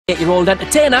8-year-old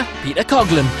entertainer, Peter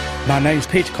Coghlan. My name's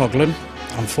Peter Coghlan.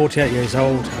 I'm 48 years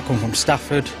old. I come from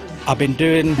Stafford. I've been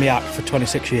doing my act for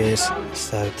 26 years,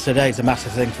 so today's a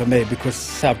massive thing for me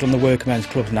because I've done the working men's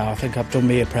clubs now. I think I've done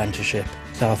my apprenticeship,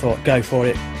 so I thought, go for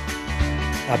it.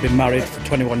 I've been married for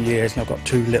 21 years and I've got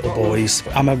 2 little boys.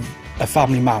 I'm a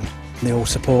family man. They all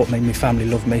support me, my family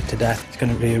love me to death. It's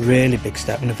going to be a really big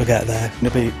step when I get there.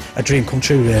 It'll be a dream come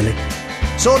true, really.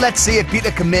 So let's see if Peter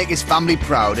can make his family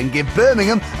proud and give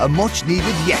Birmingham a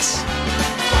much-needed yes.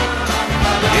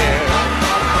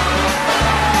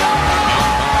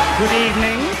 Good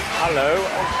evening. Hello.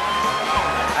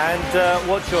 And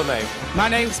what's your name? My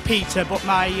name's Peter, but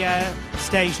my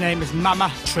stage name is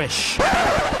Mama Trish.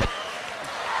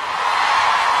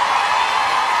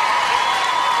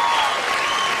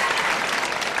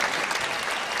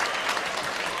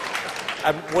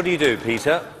 What do you do,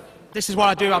 Peter? This is what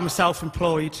I do. I'm a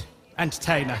self-employed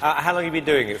entertainer. How long have you been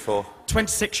doing it for?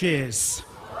 26 years.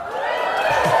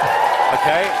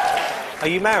 OK. Are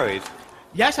you married?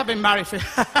 Yes, I've been married for...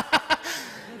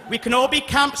 We can all be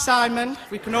camp, Simon.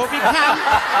 We can all be camp.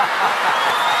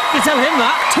 You tell him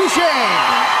that. Touché!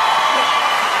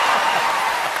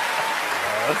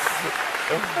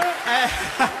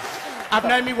 I've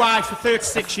known my wife for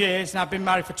 36 years and I've been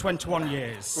married for 21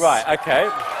 years. Right, OK.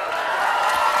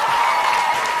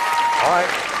 All right.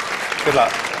 Good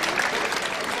luck.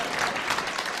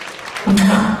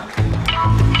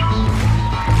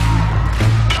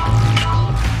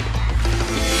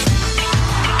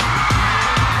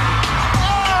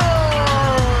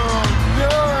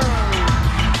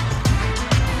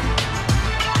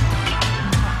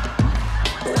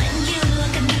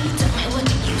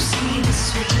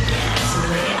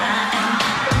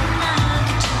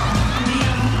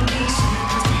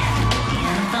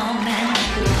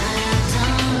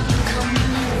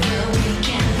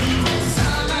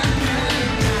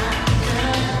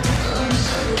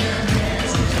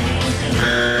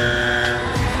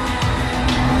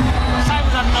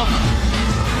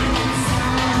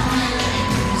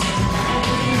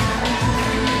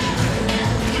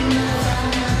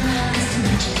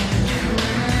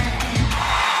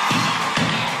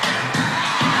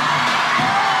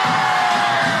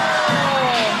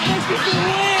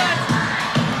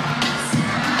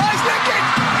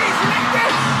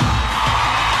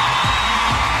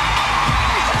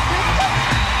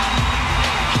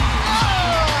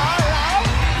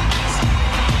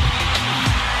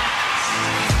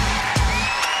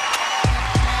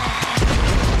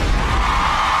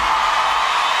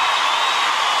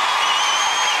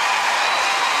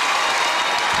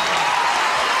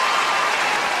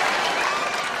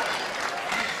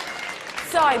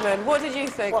 Simon, what did you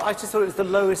think? Well, I just thought it was the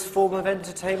lowest form of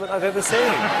entertainment I've ever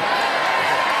seen.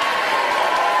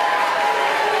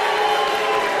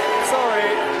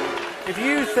 Sorry. If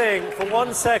you think for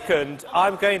 1 second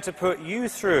I'm going to put you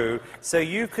through so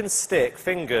you can stick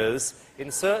fingers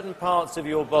in certain parts of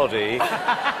your body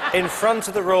in front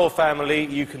of the royal family,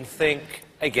 you can think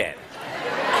again.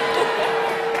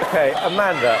 OK,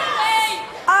 Amanda.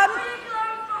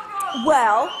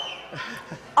 Well,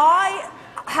 I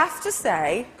have to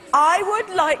say, I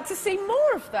would like to see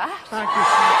more of that. Thank you,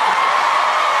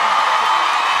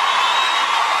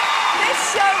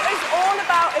 This show is all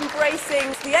about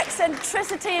embracing the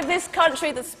eccentricity of this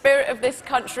country, the spirit of this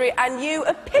country, and you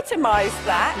epitomise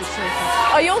that.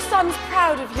 Are your sons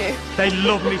proud of you? They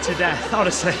love me to death,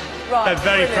 honestly. Right, they're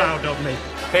very brilliant. proud of me.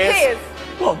 Piers.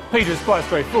 Well, Peter, it's quite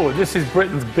straightforward. This is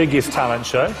Britain's biggest talent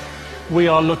show. We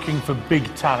are looking for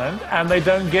big talent, and they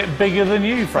don't get bigger than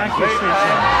you, frankly. Thank you,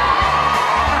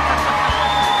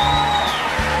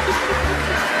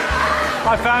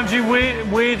 I found you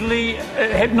weirdly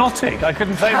hypnotic. I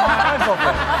couldn't take my eyes off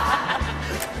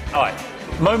it. All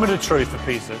right, moment of truth for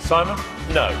Peter. Simon?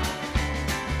 No.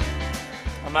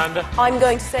 Amanda? I'm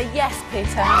going to say yes,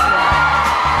 Peter.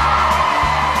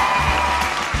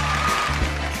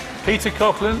 Peter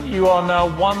Coghlan, you are now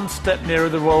 1 step nearer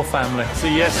the royal family. It's a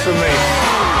yes from me.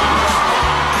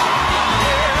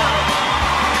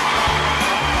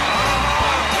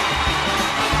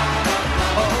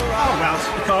 Oh, well,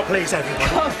 you can't please everybody.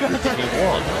 If he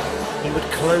won, he would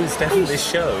close down this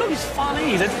show. Look, he's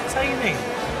funny, he's entertaining.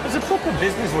 It's a proper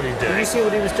business what he's doing. Did you see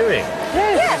what he was doing?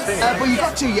 Yes. But you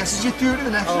got 2 yeses, you're through to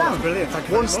the next round. Brilliant, thank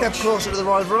you 1 very step much. closer to the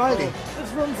royal variety.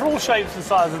 There's room for all shapes and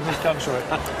sizes in this country.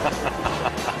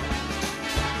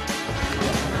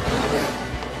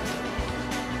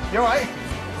 You all right?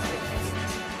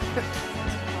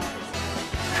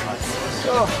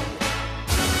 Oh.